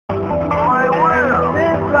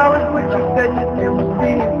Like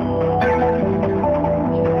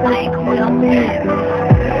Will Smith.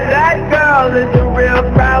 That girl is a real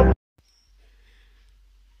proud.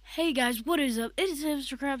 Hey guys, what is up? It is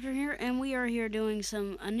Mr. Crafter here, and we are here doing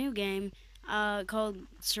a new game called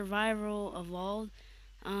Survival Evolved.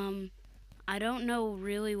 I don't know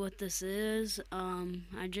really what this is.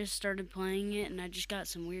 I just started playing it, and I just got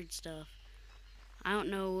some weird stuff. I don't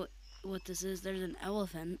know what this is. There's an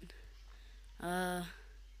elephant.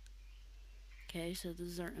 Okay, so this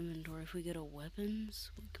is our inventory. If we go to weapons,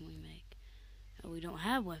 what can we make? Oh, we don't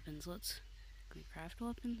have weapons. Can we craft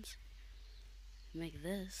weapons? Make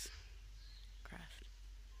this. Craft.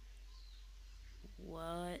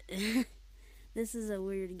 What? This is a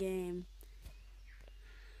weird game.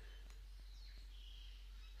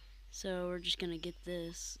 So we're just gonna get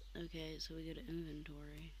this. Okay, so we go to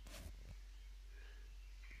inventory.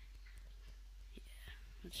 Yeah,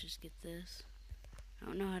 let's just get this. I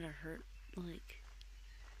don't know how to hurt, like,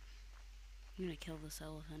 I'm gonna kill this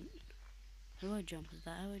elephant. How do I jump? Is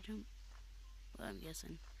that how I jump? Well, I'm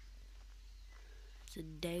guessing. It's a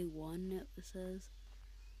day 1, it says.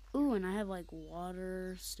 Ooh, and I have like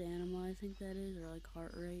water, stamina, I think that is, or like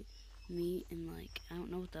heart rate, meat, and like, I don't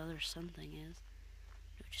know what the other something is.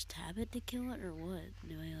 Do I just tap it to kill it, or what?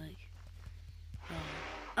 Do I like,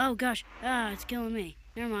 oh gosh, it's killing me.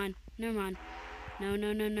 Never mind. No,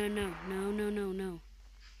 no, no, no, no, no, no, no, no.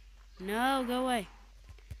 No, go away.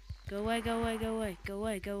 Go away, go away, go away, go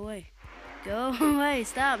away, go away. Go away,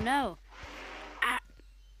 stop, no.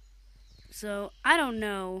 So, I don't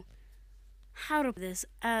know how to play this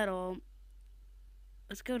at all.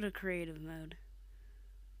 Let's go to creative mode.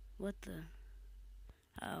 What the?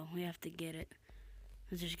 Oh, we have to get it.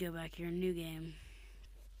 Let's just go back here, new game.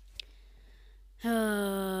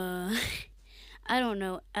 I don't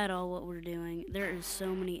know at all what we're doing. There is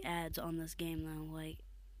so many ads on this game though. Like,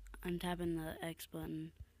 I'm tapping the X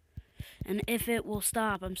button. And if it will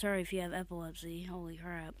stop, I'm sorry if you have epilepsy. Holy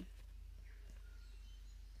crap.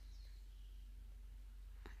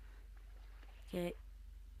 Okay,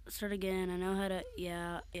 start again. I know how to,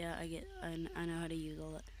 I know how to use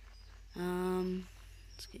all that.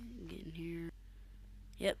 Let's get in here.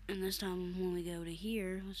 Yep, and this time when we go to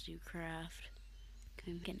here, let's do craft.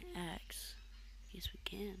 Can we make an axe? Yes, we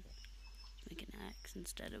can. Let's make an axe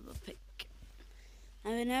instead of a pick.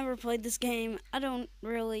 I've never played this game. I don't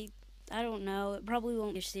know. It probably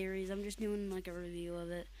won't be a series. I'm just doing like a review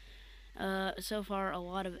of it. So far, a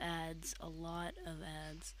lot of ads.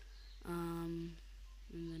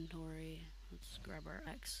 Inventory. Let's grab our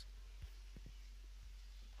X.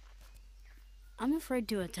 I'm afraid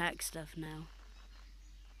to attack stuff now.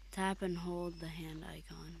 Tap and hold the hand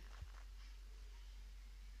icon.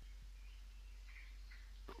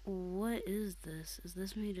 What is this? Is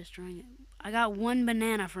this me destroying it? I got 1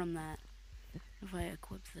 banana from that. If I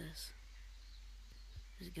equip this.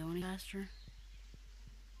 Does it go any faster?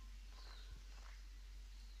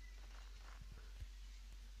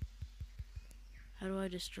 How do I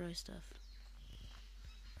destroy stuff?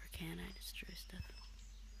 Or can I destroy stuff?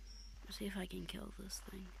 Let's see if I can kill this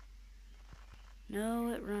thing. No,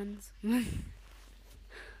 it runs. Can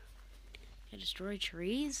I destroy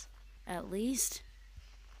trees? At least?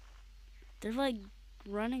 They're like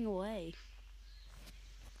running away.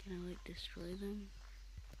 Can I like destroy them?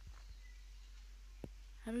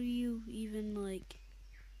 How do you even like,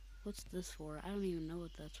 what's this for? I don't even know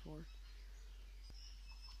what that's for.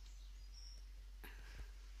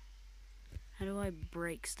 How do I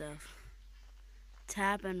break stuff?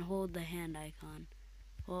 Tap and hold the hand icon.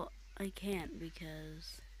 Well, I can't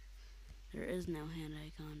because there is no hand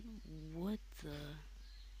icon. What the?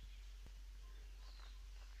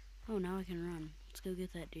 Oh, now I can run. Let's go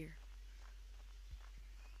get that deer.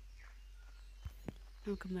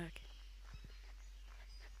 No, come back.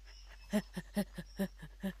 Dang.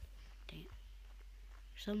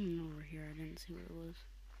 There's something over here. I didn't see what it was.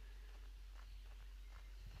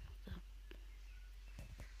 I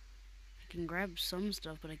can grab some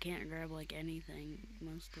stuff, but I can't grab like anything.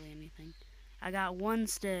 Mostly anything. I got 1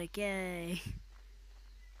 stick. Yay.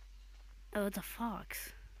 Oh, it's a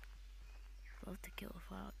fox. Love to kill a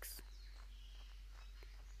fox.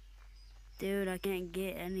 Dude, I can't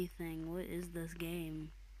get anything. What is this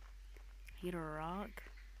game? Get a rock?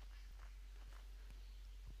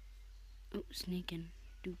 Oh, sneaking.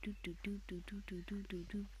 Do do do do do do do do do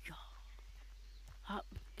do. Hop.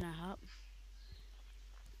 Can I hop?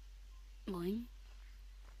 Boing.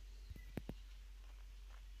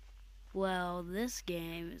 Well, this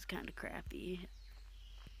game is kind of crappy.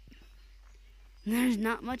 There's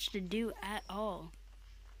not much to do at all.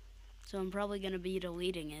 So I'm probably going to be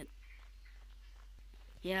deleting it.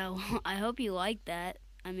 Yeah, well, I hope you liked that.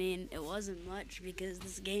 I mean, it wasn't much because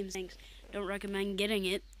this game stinks. Don't recommend getting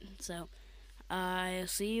it. So, I'll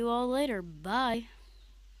see you all later. Bye.